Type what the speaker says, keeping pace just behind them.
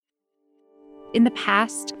In the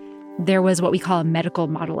past, there was what we call a medical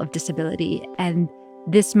model of disability. And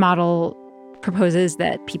this model proposes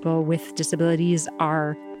that people with disabilities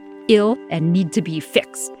are ill and need to be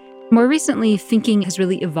fixed. More recently, thinking has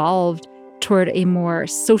really evolved toward a more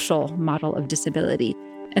social model of disability.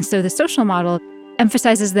 And so the social model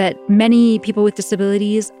emphasizes that many people with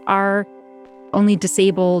disabilities are only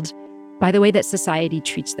disabled by the way that society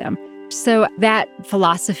treats them. So that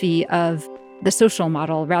philosophy of the social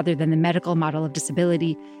model rather than the medical model of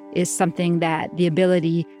disability is something that the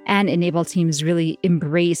Ability and Enable teams really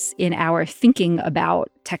embrace in our thinking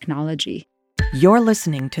about technology. You're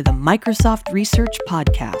listening to the Microsoft Research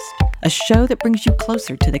Podcast, a show that brings you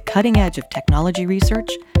closer to the cutting edge of technology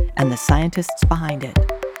research and the scientists behind it.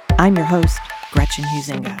 I'm your host, Gretchen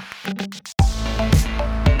Huizinga.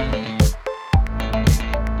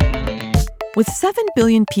 With 7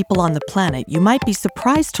 billion people on the planet, you might be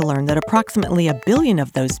surprised to learn that approximately 1 billion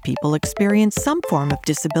of those people experience some form of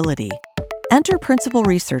disability. Enter principal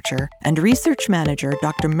researcher and research manager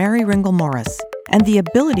Dr. Mary Ringel Morris and the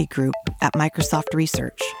Ability Group at Microsoft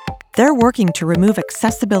Research. They're working to remove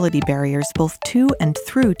accessibility barriers both to and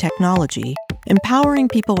through technology, empowering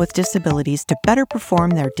people with disabilities to better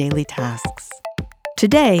perform their daily tasks.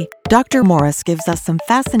 Today, Dr. Morris gives us some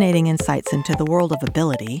fascinating insights into the world of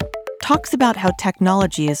ability, talks about how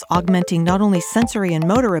technology is augmenting not only sensory and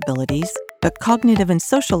motor abilities, but cognitive and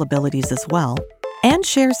social abilities as well, and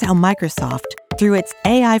shares how Microsoft, through its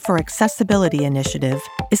AI for Accessibility initiative,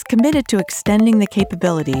 is committed to extending the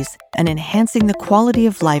capabilities and enhancing the quality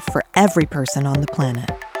of life for every person on the planet.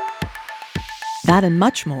 That and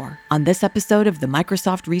much more on this episode of the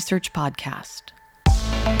Microsoft Research Podcast.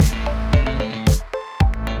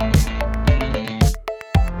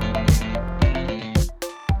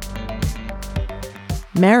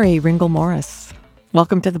 Mary Ringel Morris,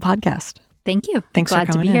 welcome to the podcast. Thank you. Thanks Glad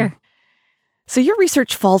for coming to be here. So your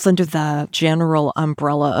research falls under the general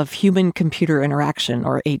umbrella of human-computer interaction,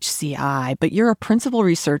 or HCI, but you're a principal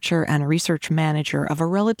researcher and a research manager of a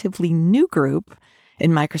relatively new group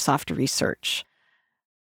in Microsoft Research.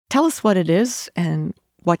 Tell us what it is and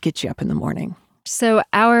what gets you up in the morning. So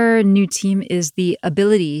our new team is the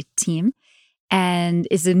Ability team and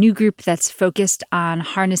is a new group that's focused on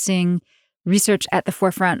harnessing research at the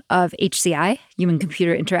forefront of HCI,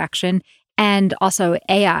 human-computer interaction, and also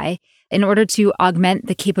AI in order to augment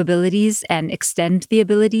the capabilities and extend the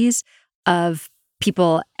abilities of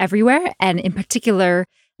people everywhere, and in particular,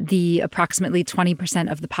 the approximately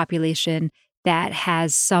 20% of the population that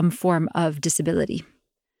has some form of disability.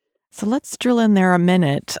 So let's drill in there a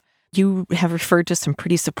minute. You have referred to some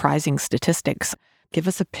pretty surprising statistics. Give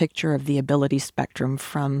us a picture of the ability spectrum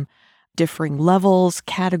from differing levels,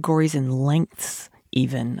 categories, and lengths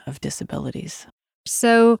even of disabilities.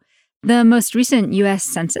 So the most recent U.S.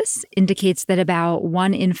 Census indicates that about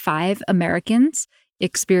 1 in 5 Americans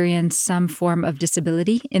experience some form of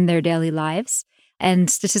disability in their daily lives. And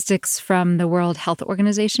statistics from the World Health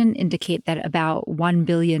Organization indicate that about 1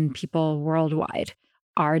 billion people worldwide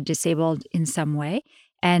are disabled in some way.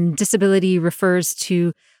 And disability refers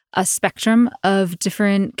to a spectrum of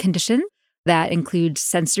different conditions that includes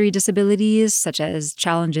sensory disabilities, such as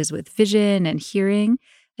challenges with vision and hearing.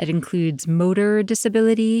 It includes motor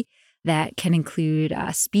disability, that can include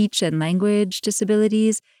speech and language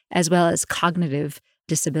disabilities, as well as cognitive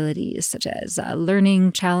disabilities, such as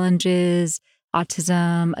learning challenges,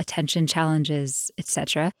 autism, attention challenges,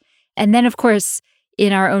 etc. And then, of course,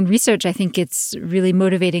 in our own research, I think it's really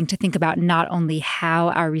motivating to think about not only how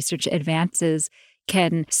our research advances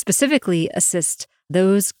can specifically assist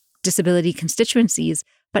those disability constituencies,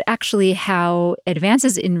 but actually how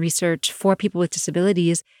advances in research for people with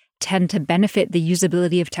disabilities tend to benefit the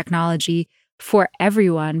usability of technology for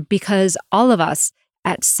everyone, because all of us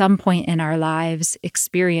at some point in our lives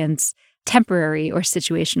experience temporary or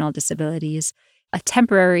situational disabilities. A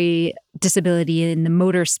temporary disability in the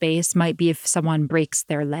motor space might be if someone breaks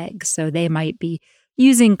their leg. So they might be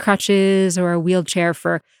using crutches or a wheelchair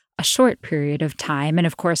for a short period of time, and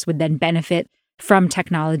of course would then benefit from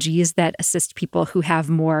technologies that assist people who have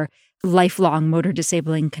more lifelong motor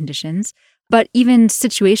disabling conditions. But even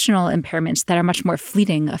situational impairments that are much more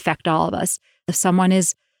fleeting affect all of us. If someone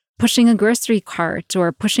is pushing a grocery cart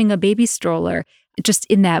or pushing a baby stroller, just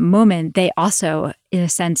in that moment, they also, in a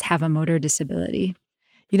sense, have a motor disability.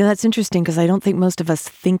 You know, that's interesting because I don't think most of us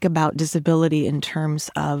think about disability in terms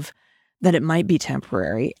of that it might be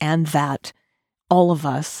temporary and that all of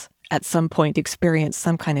us at some point experience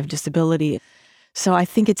some kind of disability. So I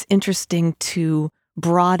think it's interesting to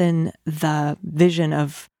broaden the vision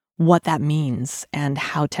of what that means and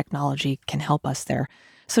how technology can help us there.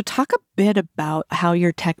 So talk a bit about how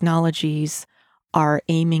your technologies are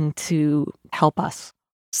aiming to help us?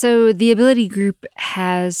 So the Ability Group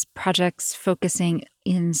has projects focusing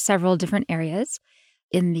in several different areas.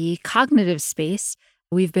 In the cognitive space,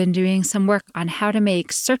 we've been doing some work on how to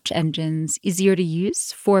make search engines easier to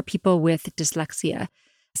use for people with dyslexia.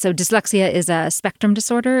 So dyslexia is a spectrum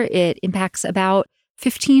disorder. It impacts about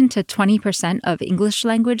 15 to 20% of English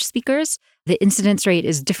language speakers. The incidence rate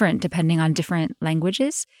is different depending on different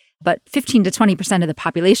languages, but 15 to 20% of the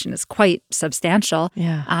population is quite substantial.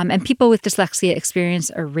 Yeah. And people with dyslexia experience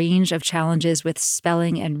a range of challenges with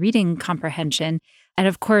spelling and reading comprehension. And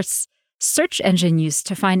of course, search engine use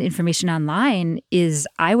to find information online is,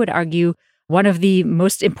 I would argue, one of the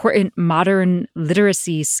most important modern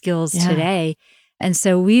literacy skills today. And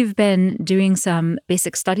so we've been doing some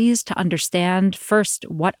basic studies to understand first,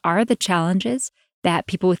 what are the challenges that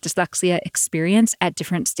people with dyslexia experience at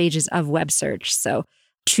different stages of web search? So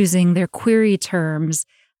choosing their query terms,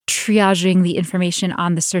 triaging the information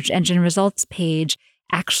on the search engine results page,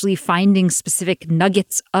 actually finding specific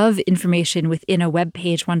nuggets of information within a web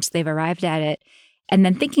page once they've arrived at it, and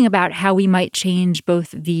then thinking about how we might change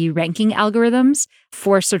both the ranking algorithms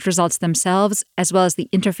for search results themselves, as well as the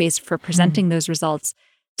interface for presenting those results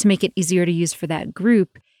to make it easier to use for that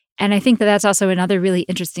group. And I think that that's also another really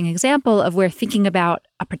interesting example of where thinking about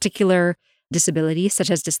a particular disability,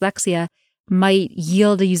 such as dyslexia, might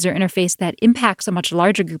yield a user interface that impacts a much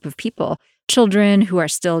larger group of people, children who are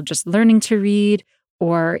still just learning to read,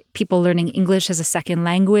 or people learning English as a second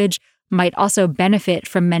language might also benefit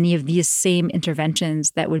from many of these same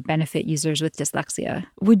interventions that would benefit users with dyslexia.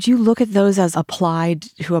 Would you look at those as applied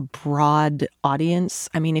to a broad audience?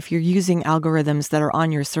 I mean, if you're using algorithms that are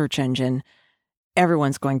on your search engine,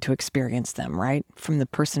 everyone's going to experience them, right? From the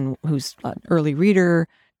person who's an early reader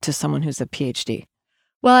to someone who's a PhD.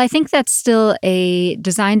 Well, I think that's still a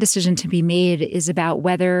design decision to be made, is about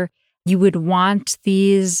whether you would want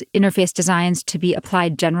these interface designs to be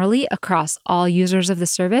applied generally across all users of the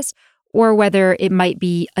service, or whether it might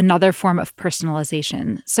be another form of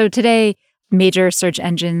personalization. So today, major search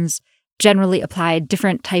engines generally apply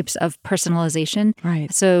different types of personalization.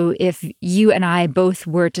 Right. So if you and I both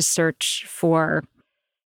were to search for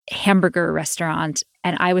hamburger restaurant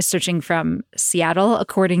and I was searching from Seattle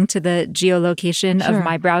according to the geolocation of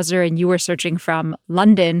my browser, and you were searching from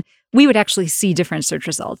London, we would actually see different search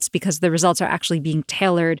results because the results are actually being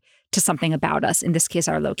tailored to something about us, in this case,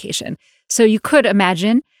 our location. So you could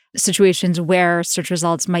imagine situations where search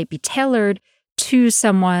results might be tailored to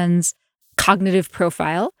someone's cognitive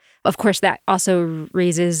profile. Of course, that also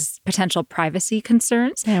raises potential privacy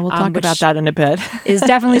concerns. Yeah, we'll talk about that in a bit. Is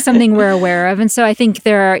definitely something we're aware of. And so I think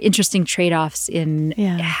there are interesting trade-offs in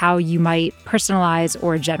how you might personalize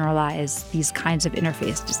or generalize these kinds of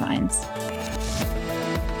interface designs.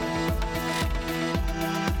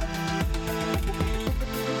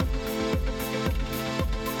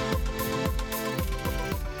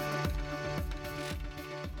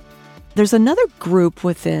 There's another group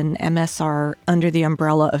within MSR under the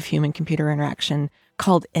umbrella of human-computer interaction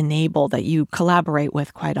called Enable that you collaborate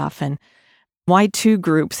with quite often. Why two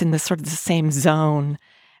groups in this sort of the same zone?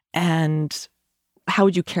 And how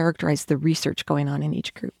would you characterize the research going on in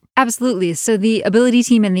each group? Absolutely. So the Ability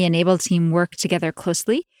team and the Enable team work together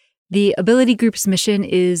closely. The Ability group's mission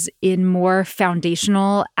is in more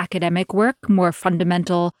foundational academic work, more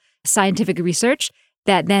fundamental scientific research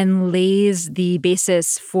that then lays the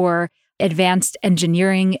basis for advanced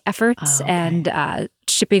engineering efforts and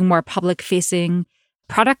shipping more public-facing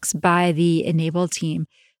products by the Enable team.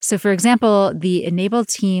 So, for example, the Enable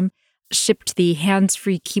team shipped the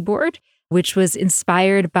hands-free keyboard, which was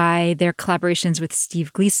inspired by their collaborations with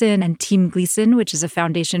Steve Gleason and Team Gleason, which is a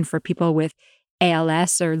foundation for people with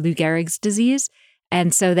ALS or Lou Gehrig's disease.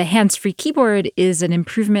 And so the hands-free keyboard is an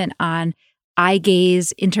improvement on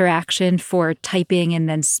eye-gaze interaction for typing and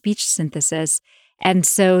then speech synthesis. And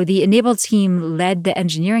so the Enable team led the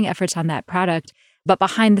engineering efforts on that product. But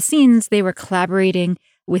behind the scenes, they were collaborating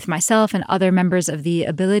with myself and other members of the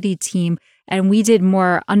Ability team. And we did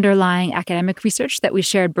more underlying academic research that we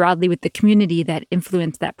shared broadly with the community that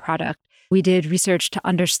influenced that product. We did research to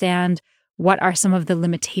understand what are some of the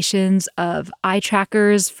limitations of eye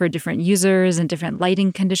trackers for different users and different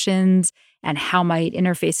lighting conditions, and how might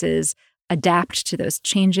interfaces adapt to those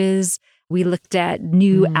changes. We looked at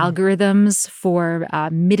new algorithms for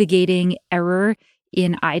mitigating error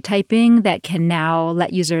in eye typing that can now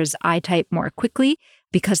let users eye type more quickly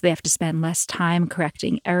because they have to spend less time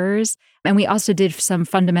correcting errors. And we also did some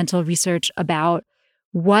fundamental research about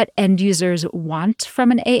what end users want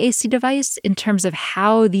from an AAC device in terms of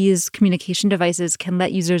how these communication devices can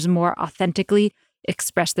let users more authentically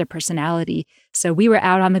express their personality. So we were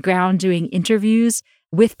out on the ground doing interviews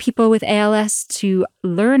with people with ALS to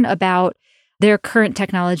learn about their current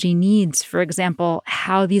technology needs. For example,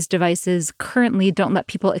 how these devices currently don't let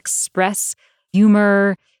people express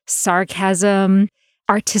humor, sarcasm,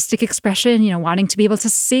 artistic expression, wanting to be able to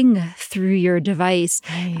sing through your device.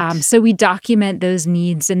 Right. So we document those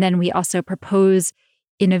needs, and then we also propose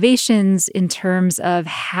innovations in terms of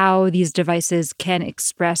how these devices can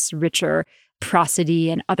express richer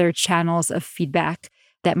prosody and other channels of feedback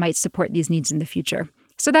that might support these needs in the future.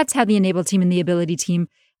 So that's how the Enable team and the Ability team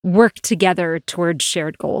work together towards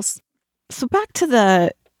shared goals. So back to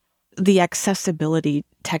the accessibility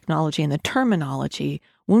technology and the terminology.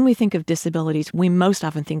 When we think of disabilities, we most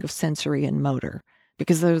often think of sensory and motor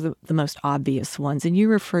because they're the most obvious ones. And you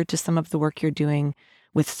referred to some of the work you're doing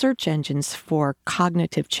with search engines for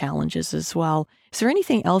cognitive challenges as well. Is there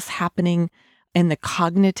anything else happening in the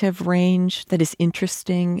cognitive range that is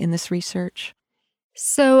interesting in this research?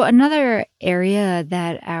 So another area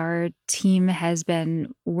that our team has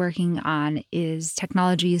been working on is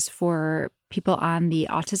technologies for people on the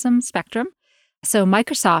autism spectrum. So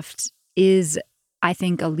Microsoft is, I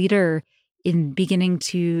think, a leader in beginning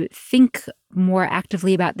to think more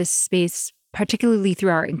actively about this space, particularly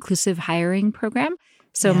through our inclusive hiring program.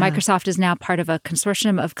 So Microsoft is now part of a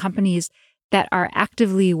consortium of companies that are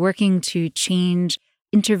actively working to change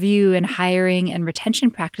interview and hiring and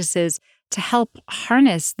retention practices to help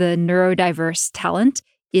harness the neurodiverse talent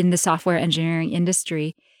in the software engineering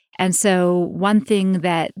industry. And so one thing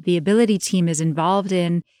that the Ability team is involved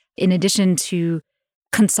in addition to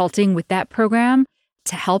consulting with that program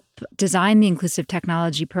to help design the inclusive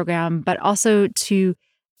technology program, but also to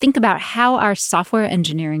think about how our software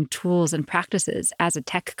engineering tools and practices as a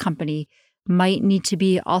tech company might need to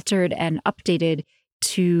be altered and updated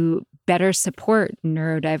to better support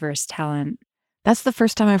neurodiverse talent. That's the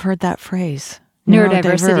first time I've heard that phrase.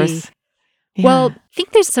 Neurodiversity. Yeah. Well, I think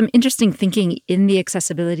there's some interesting thinking in the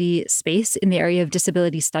accessibility space in the area of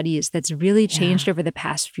disability studies that's really changed over the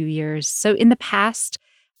past few years. So in the past,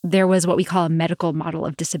 there was what we call a medical model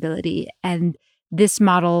of disability. And this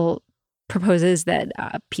model proposes that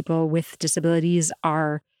people with disabilities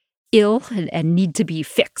are ill and need to be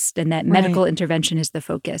fixed, and that medical intervention is the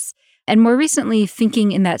focus. And more recently,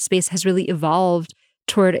 thinking in that space has really evolved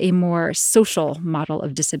toward a more social model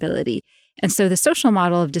of disability. And so the social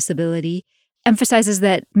model of disability emphasizes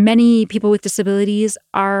that many people with disabilities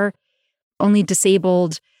are only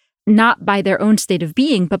disabled not by their own state of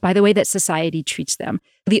being, but by the way that society treats them.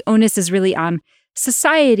 The onus is really on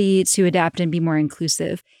society to adapt and be more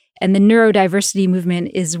inclusive. And the neurodiversity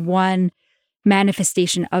movement is one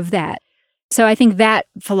manifestation of that. So I think that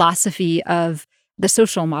philosophy of the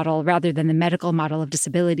social model rather than the medical model of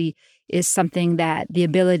disability is something that the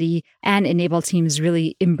Ability and Enable teams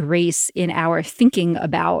really embrace in our thinking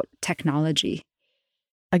about technology.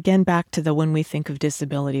 Again, back to when we think of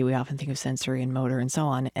disability, we often think of sensory and motor and so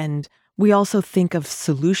on. And we also think of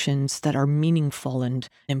solutions that are meaningful and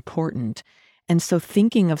important. And so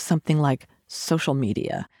thinking of something like social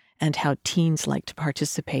media and how teens like to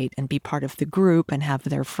participate and be part of the group and have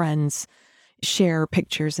their friends share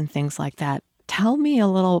pictures and things like that. Tell me a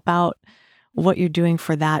little about what you're doing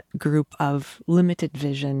for that group of limited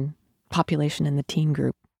vision population in the teen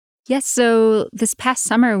group. Yes, so this past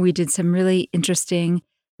summer, we did some really interesting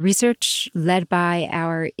research led by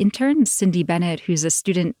our intern, Cindy Bennett, who's a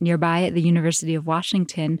student nearby at the University of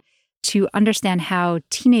Washington, to understand how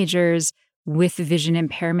teenagers with vision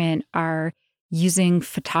impairment are using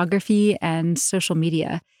photography and social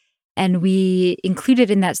media. And we included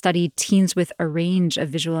in that study teens with a range of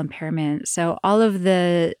visual impairment. So all of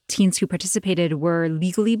the teens who participated were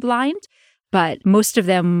legally blind, but most of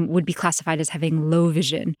them would be classified as having low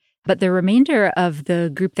vision. But the remainder of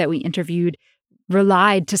the group that we interviewed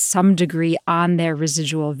relied to some degree on their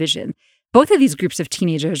residual vision. Both of these groups of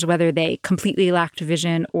teenagers, whether they completely lacked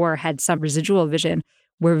vision or had some residual vision,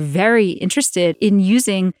 were very interested in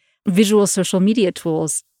using visual social media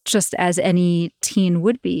tools, just as any teen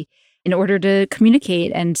would be, in order to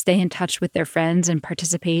communicate and stay in touch with their friends and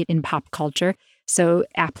participate in pop culture. So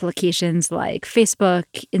applications like Facebook,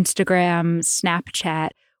 Instagram, Snapchat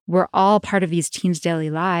were all part of these teens' daily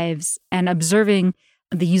lives, and observing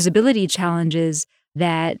the usability challenges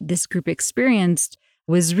that this group experienced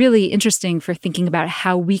was really interesting for thinking about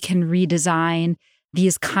how we can redesign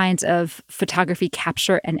these kinds of photography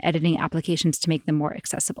capture and editing applications to make them more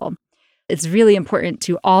accessible. It's really important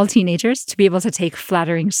to all teenagers to be able to take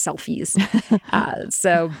flattering selfies.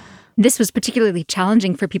 So this was particularly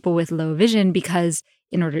challenging for people with low vision because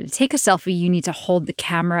in order to take a selfie, you need to hold the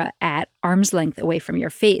camera at arm's length away from your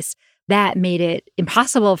face. that made it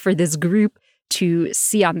impossible for this group to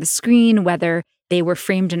see on the screen whether they were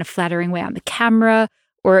framed in a flattering way on the camera,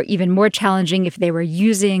 or even more challenging if they were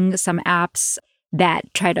using some apps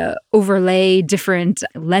that try to overlay different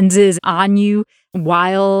lenses on you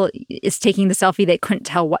while it's taking the selfie. They couldn't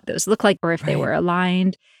tell what those look like or if they were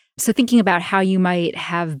aligned. So thinking about how you might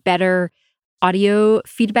have better audio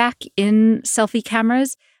feedback in selfie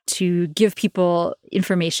cameras to give people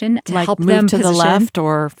information to like help move them to position. the left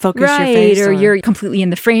or focus Right, your face. or you're completely in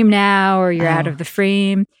the frame now, or you're out Oh. of the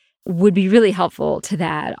frame, would be really helpful to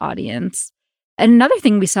that audience. And another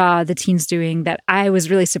thing we saw the teens doing that I was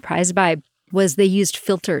really surprised by was they used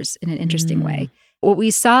filters in an interesting way. What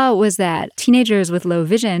we saw was that teenagers with low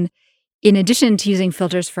vision, in addition to using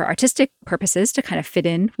filters for artistic purposes to kind of fit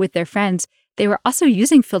in with their friends, they were also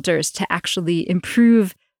using filters to actually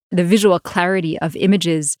improve the visual clarity of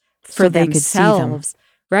images for So they could see them. themselves.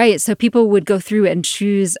 Right. So people would go through and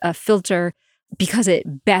choose a filter because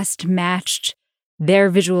it best matched their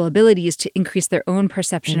visual abilities to increase their own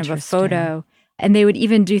perception of a Interesting. photo. And they would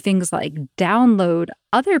even do things like download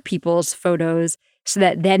other people's photos so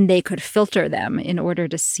that then they could filter them in order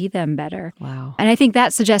to see them better. Wow. And I think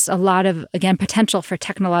that suggests a lot of, again, potential for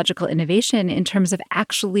technological innovation in terms of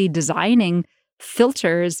actually designing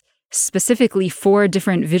filters specifically for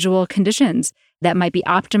different visual conditions that might be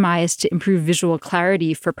optimized to improve visual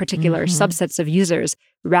clarity for particular subsets of users,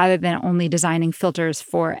 rather than only designing filters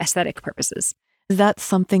for aesthetic purposes. Is that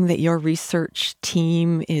something that your research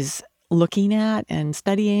team is looking at and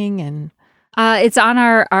studying? And It's on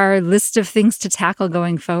our list of things to tackle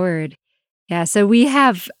going forward. Yeah, so we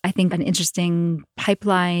have, I think, an interesting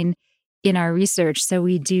pipeline in our research. So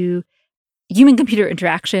we do human-computer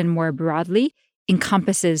interaction more broadly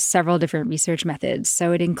encompasses several different research methods.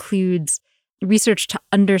 So it includes research to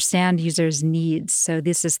understand users' needs. So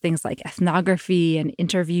this is things like ethnography and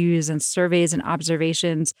interviews and surveys and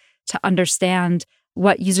observations to understand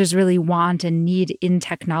what users really want and need in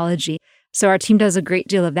technology. So our team does a great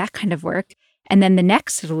deal of that kind of work. And then the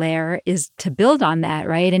next layer is to build on that,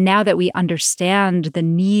 right? And now that we understand the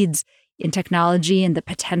needs in technology and the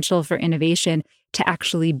potential for innovation, to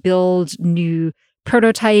actually build new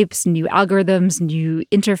prototypes, new algorithms, new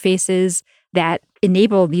interfaces that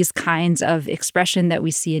enable these kinds of expression that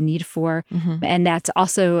we see a need for. And that's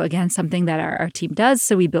also, again, something that our team does.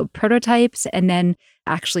 So we build prototypes and then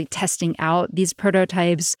actually testing out these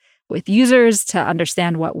prototypes with users to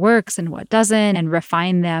understand what works and what doesn't and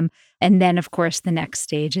refine them. And then, of course, the next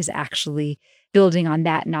stage is actually building on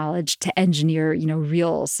that knowledge to engineer,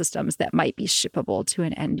 real systems that might be shippable to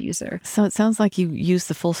an end user. so it sounds like you use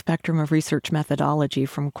the full spectrum of research methodology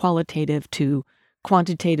from qualitative to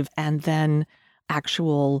quantitative and then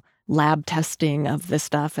actual lab testing of this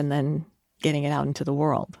stuff and then getting it out into the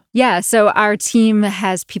world. Yeah, so our team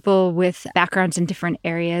has people with backgrounds in different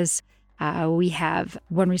areas. We have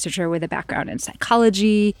one researcher with a background in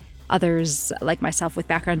psychology, others like myself with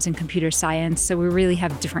backgrounds in computer science. So we really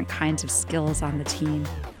have different kinds of skills on the team.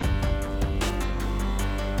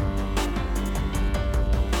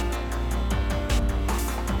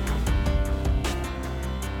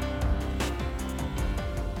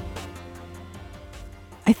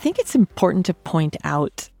 I think it's important to point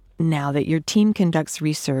out now that your team conducts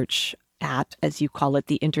research at, as you call it,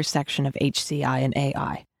 the intersection of HCI and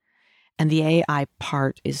AI. And the AI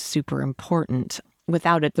part is super important.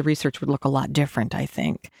 Without it, the research would look a lot different, I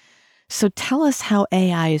think. So tell us how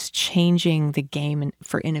AI is changing the game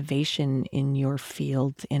for innovation in your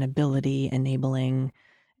field in ability, enabling,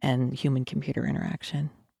 and human-computer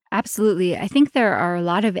interaction. Absolutely. I think there are a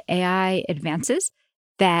lot of AI advances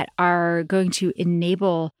that are going to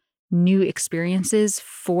enable new experiences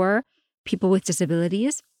for people with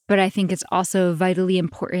disabilities. But I think it's also vitally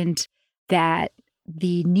important that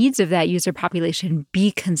the needs of that user population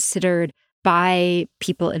be considered by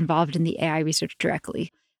people involved in the AI research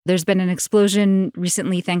directly. There's been an explosion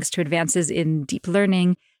recently, thanks to advances in deep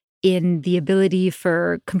learning, in the ability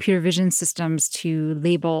for computer vision systems to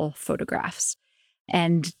label photographs.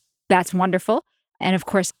 And that's wonderful. And of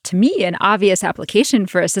course, to me, an obvious application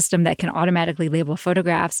for a system that can automatically label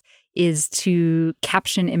photographs is to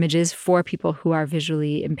caption images for people who are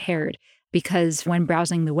visually impaired. Because when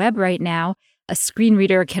browsing the web right now, a screen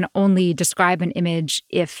reader can only describe an image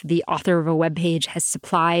if the author of a web page has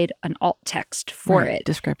supplied an alt text for it.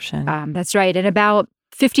 Description. That's right. And about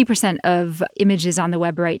 50% of images on the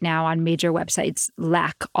web right now on major websites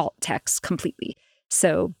lack alt text completely.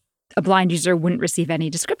 So a blind user wouldn't receive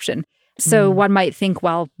any description. So one might think,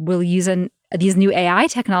 well, we'll use these new AI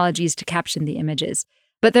technologies to caption the images.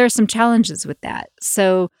 But there are some challenges with that.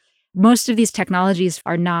 So most of these technologies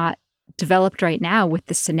are not developed right now with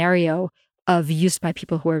the scenario of use by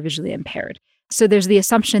people who are visually impaired. So there's the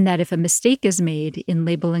assumption that if a mistake is made in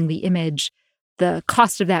labeling the image, the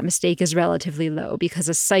cost of that mistake is relatively low because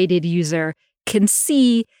a sighted user can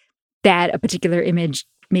see that a particular image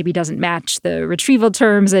maybe doesn't match the retrieval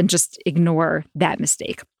terms and just ignore that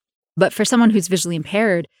mistake. But for someone who's visually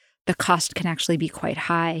impaired, the cost can actually be quite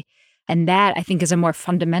high. And that, I think, is a more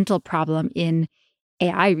fundamental problem in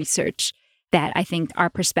AI research that I think our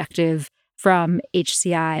perspective from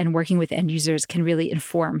HCI and working with end users can really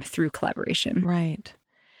inform through collaboration. Right.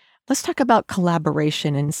 Let's talk about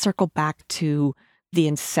collaboration and circle back to the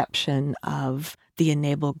inception of the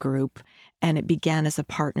Enable Group. And it began as a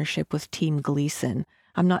partnership with Team Gleason.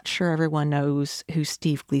 I'm not sure everyone knows who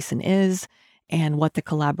Steve Gleason is and what the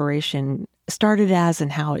collaboration started as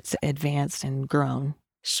and how it's advanced and grown.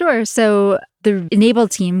 Sure. So the Enable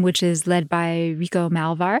team, which is led by Rico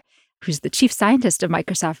Malvar, who's the chief scientist of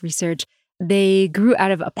Microsoft Research, they grew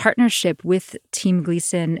out of a partnership with Team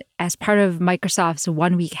Gleason as part of Microsoft's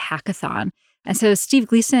one-week hackathon. And so Steve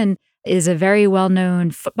Gleason is a very well-known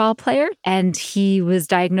football player, and he was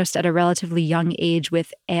diagnosed at a relatively young age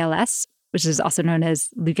with ALS, which is also known as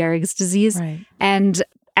Lou Gehrig's disease. Right. And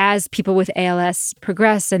as people with ALS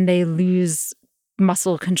progress and they lose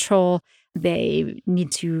muscle control, they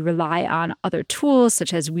need to rely on other tools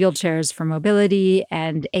such as wheelchairs for mobility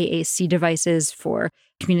and AAC devices for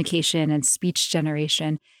communication and speech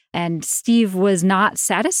generation. And Steve was not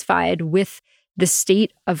satisfied with the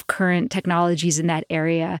state of current technologies in that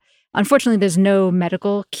area. Unfortunately, there's no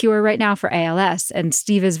medical cure right now for ALS, and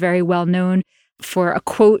Steve is very well known for a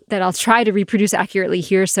quote that I'll try to reproduce accurately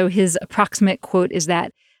here. So his approximate quote is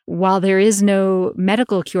that while there is no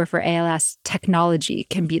medical cure for ALS, technology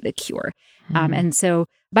can be the cure. And so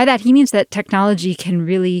by that, he means that technology can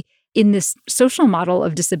really, in this social model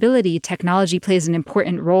of disability, technology plays an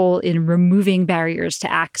important role in removing barriers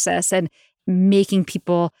to access and making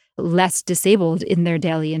people less disabled in their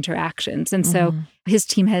daily interactions. And so his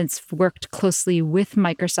team has worked closely with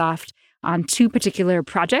Microsoft on two particular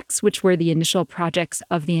projects, which were the initial projects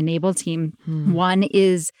of the Enable team. One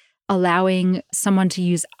is allowing someone to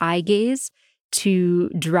use eye gaze to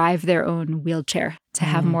drive their own wheelchair, to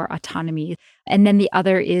have more autonomy. And then the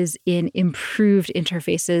other is in improved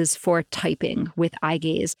interfaces for typing with eye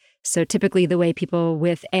gaze. So typically the way people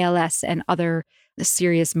with ALS and other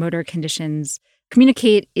serious motor conditions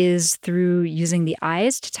communicate is through using the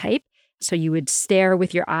eyes to type. So you would stare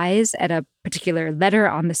with your eyes at a particular letter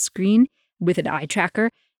on the screen with an eye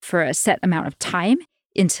tracker for a set amount of time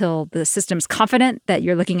until the system's confident that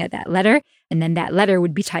you're looking at that letter. And then that letter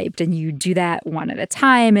would be typed, and you do that one at a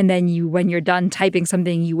time. And then when you're done typing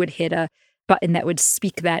something, you would hit a button that would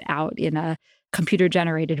speak that out in a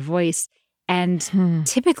computer-generated voice. And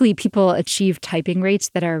typically people achieve typing rates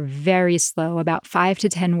that are very slow, about 5 to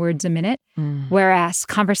 10 words a minute, whereas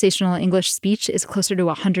conversational English speech is closer to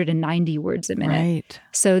 190 words a minute. Right.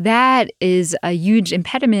 So that is a huge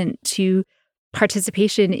impediment to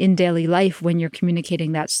participation in daily life when you're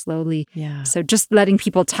communicating that slowly. Yeah. So just letting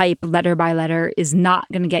people type letter by letter is not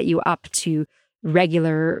going to get you up to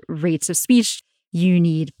regular rates of speech. You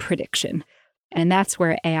need prediction. And that's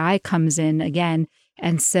where AI comes in again.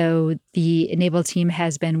 And so the Enable team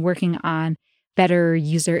has been working on better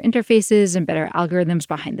user interfaces and better algorithms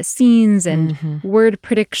behind the scenes and word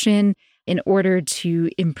prediction in order to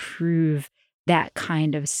improve that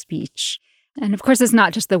kind of speech. And of course, it's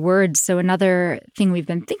not just the words. So another thing we've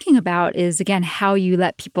been thinking about is, again, how you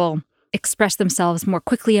let people express themselves more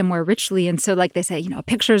quickly and more richly. And so like they say, a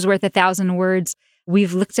picture is worth 1,000 words.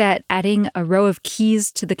 We've looked at adding a row of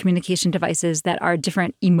keys to the communication devices that are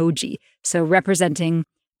different emoji. So representing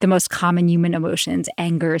the most common human emotions,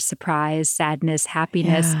 anger, surprise, sadness,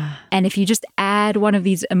 happiness. Yeah. And if you just add one of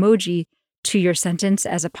these emoji to your sentence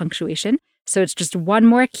as a punctuation, so it's just one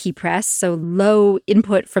more key press, so low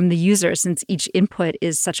input from the user since each input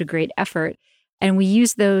is such a great effort. And we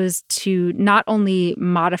use those to not only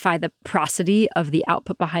modify the prosody of the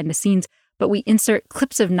output behind the scenes, but we insert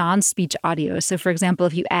clips of non-speech audio. So for example,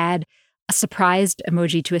 if you add a surprised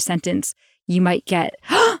emoji to a sentence, you might get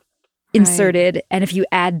inserted. Right. And if you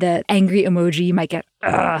add the angry emoji, you might get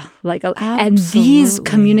and these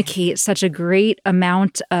communicate such a great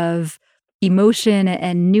amount of emotion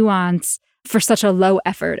and nuance for such a low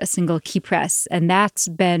effort, a single key press. And that's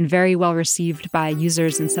been very well received by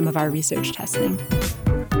users in some of our research testing.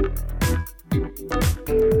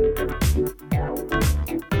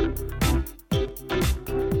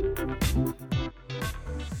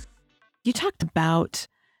 You talked about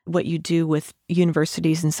what you do with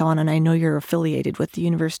universities and so on, and I know you're affiliated with the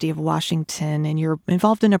University of Washington, and you're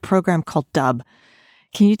involved in a program called DUB.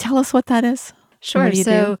 Can you tell us what that is? Sure. What do you do?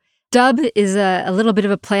 So DUB is a little bit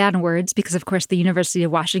of a play on words because, of course, the University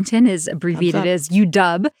of Washington is abbreviated as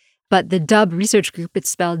UW, but the DUB Research Group, it's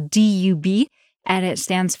spelled DUB, and it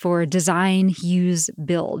stands for Design, Use,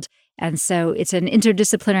 Build. And so it's an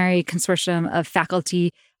interdisciplinary consortium of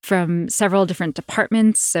faculty from several different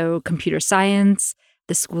departments, so computer science,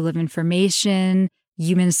 the School of Information,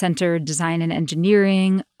 human-centered design and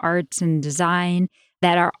engineering, arts and design,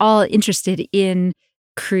 that are all interested in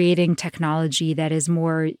creating technology that is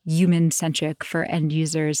more human-centric for end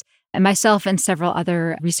users. And myself and several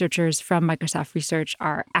other researchers from Microsoft Research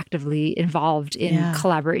are actively involved in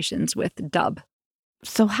collaborations with DUB.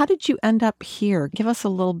 So how did you end up here? Give us a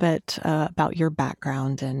little bit about your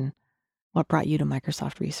background and what brought you to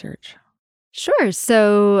Microsoft Research. Sure.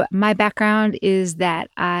 So my background is that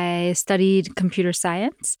I studied computer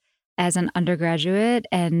science as an undergraduate,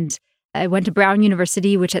 and I went to Brown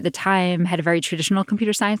University, which at the time had a very traditional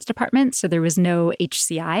computer science department. So there was no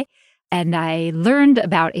HCI. And I learned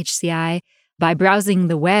about HCI by browsing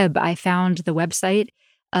the web. I found the website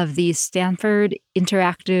of the Stanford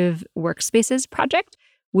Interactive Workspaces project,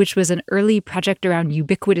 which was an early project around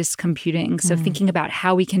ubiquitous computing. So thinking about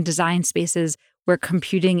how we can design spaces where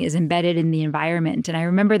computing is embedded in the environment. And I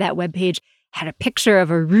remember that webpage had a picture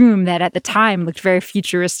of a room that at the time looked very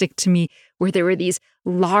futuristic to me, where there were these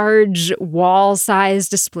large wall-sized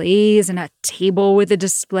displays and a table with a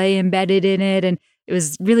display embedded in it. And it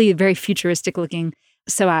was really very futuristic looking.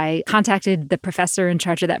 So I contacted the professor in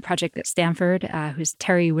charge of that project at Stanford, who's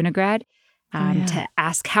Terry Winograd, to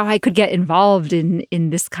ask how I could get involved in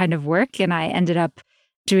this kind of work. And I ended up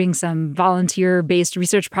doing some volunteer-based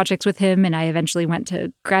research projects with him. And I eventually went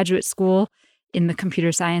to graduate school in the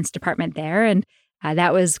computer science department there. And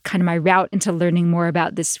that was kind of my route into learning more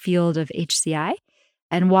about this field of HCI.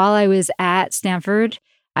 And while I was at Stanford,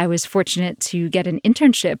 I was fortunate to get an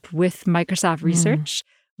internship with Microsoft Research,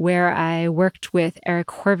 where I worked with Eric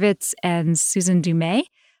Horvitz and Susan Dumais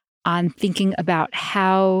on thinking about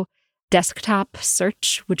how desktop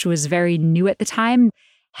search, which was very new at the time,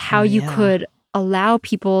 how you could allow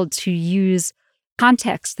people to use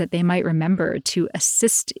context that they might remember to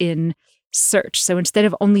assist in search. So instead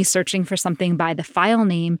of only searching for something by the file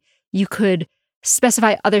name, you could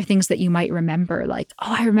specify other things that you might remember. Like,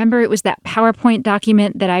 oh, I remember it was that PowerPoint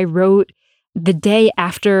document that I wrote the day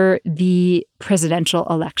after the presidential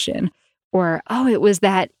election. Or, oh, it was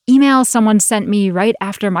that email someone sent me right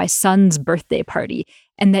after my son's birthday party.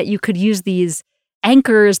 And that you could use these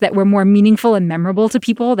anchors that were more meaningful and memorable to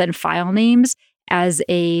people than file names as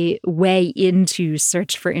a way into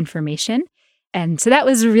search for information. And so that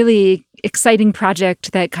was a really exciting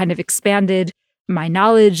project that kind of expanded my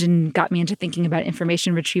knowledge and got me into thinking about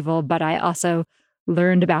information retrieval. But I also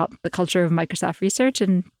learned about the culture of Microsoft Research.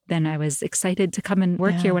 And then I was excited to come and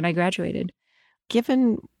work here when I graduated.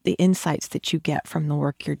 Given the insights that you get from the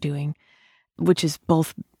work you're doing, which is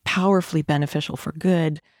both powerfully beneficial for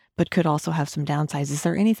good, but could also have some downsides, is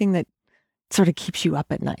there anything that sort of keeps you up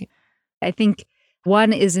at night? I think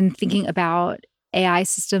one is in thinking about AI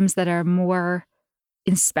systems that are more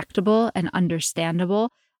inspectable and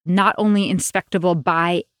understandable, not only inspectable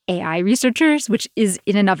by AI researchers, which is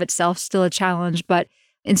in and of itself still a challenge, but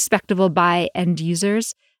inspectable by end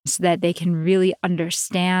users so that they can really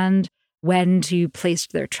understand when to place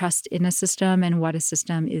their trust in a system and what a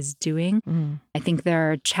system is doing. I think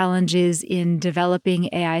there are challenges in developing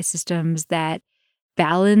AI systems that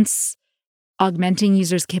balance augmenting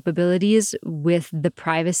users' capabilities with the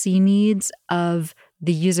privacy needs of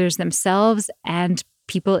the users themselves and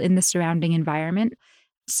people in the surrounding environment.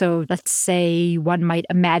 So let's say one might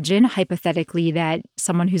imagine hypothetically that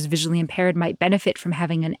someone who's visually impaired might benefit from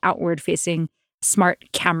having an outward-facing smart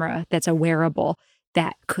camera that's a wearable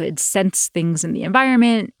that could sense things in the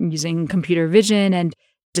environment using computer vision and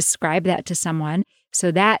describe that to someone.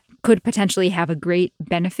 So that could potentially have a great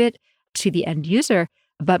benefit to the end user,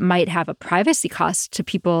 but might have a privacy cost to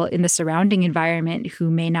people in the surrounding environment who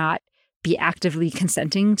may not be actively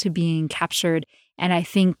consenting to being captured. And I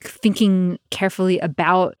think thinking carefully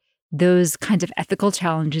about those kinds of ethical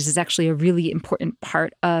challenges is actually a really important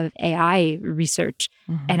part of AI research.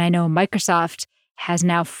 And I know Microsoft has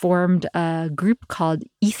now formed a group called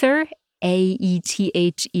Aether,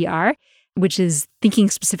 AETHER, which is thinking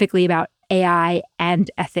specifically about AI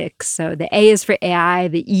and ethics. So the A is for AI,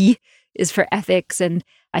 the E is for ethics. And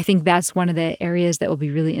I think that's one of the areas that will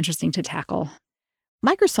be really interesting to tackle.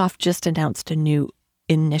 Microsoft just announced a new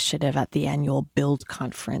initiative at the annual Build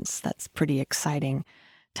conference. That's pretty exciting.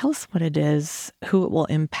 Tell us what it is, who it will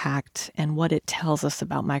impact, and what it tells us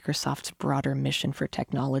about Microsoft's broader mission for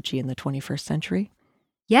technology in the 21st century.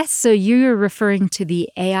 Yes, so you're referring to the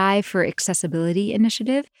AI for Accessibility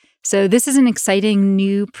initiative. So this is an exciting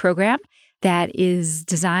new program that is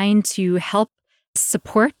designed to help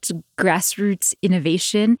support grassroots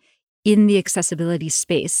innovation in the accessibility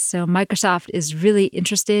space. So Microsoft is really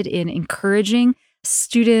interested in encouraging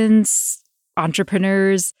students,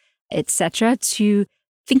 entrepreneurs, etc., to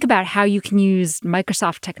think about how you can use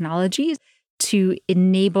Microsoft technologies to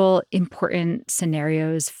enable important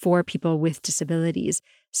scenarios for people with disabilities.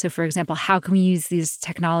 So, for example, how can we use these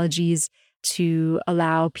technologies to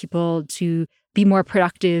allow people to be more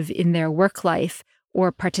productive in their work life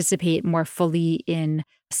or participate more fully in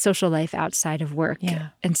social life outside of work?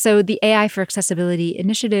 Yeah. And so the AI for Accessibility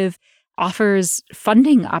initiative offers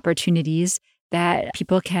funding opportunities that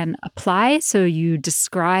people can apply. So you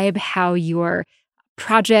describe how your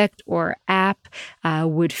project or app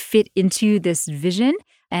would fit into this vision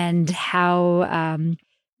and how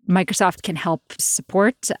Microsoft can help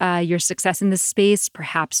support your success in this space,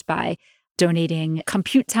 perhaps by donating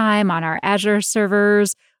compute time on our Azure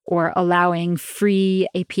servers or allowing free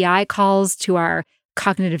API calls to our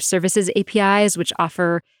cognitive services APIs, which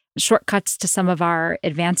offer shortcuts to some of our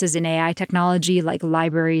advances in AI technology, like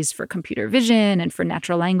libraries for computer vision and for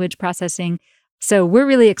natural language processing. So we're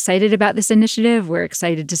really excited about this initiative. We're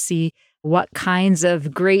excited to see what kinds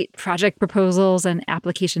of great project proposals and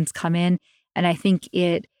applications come in. And I think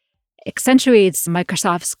it accentuates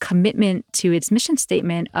Microsoft's commitment to its mission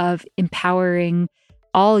statement of empowering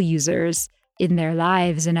all users in their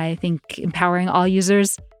lives. And I think empowering all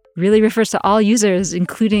users really refers to all users,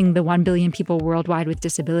 including the 1 billion people worldwide with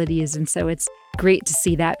disabilities. And so it's great to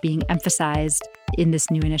see that being emphasized in this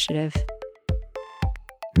new initiative.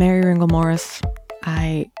 Mary Ringel Morris,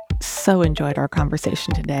 I so enjoyed our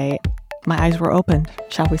conversation today. My eyes were opened,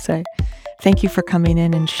 shall we say. Thank you for coming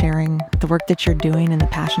in and sharing the work that you're doing and the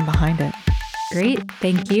passion behind it. Great.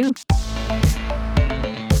 Thank you.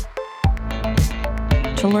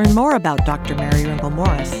 To learn more about Dr. Mary Ringel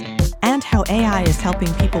Morris and how AI is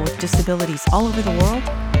helping people with disabilities all over the world,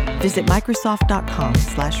 visit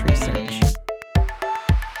Microsoft.com/research.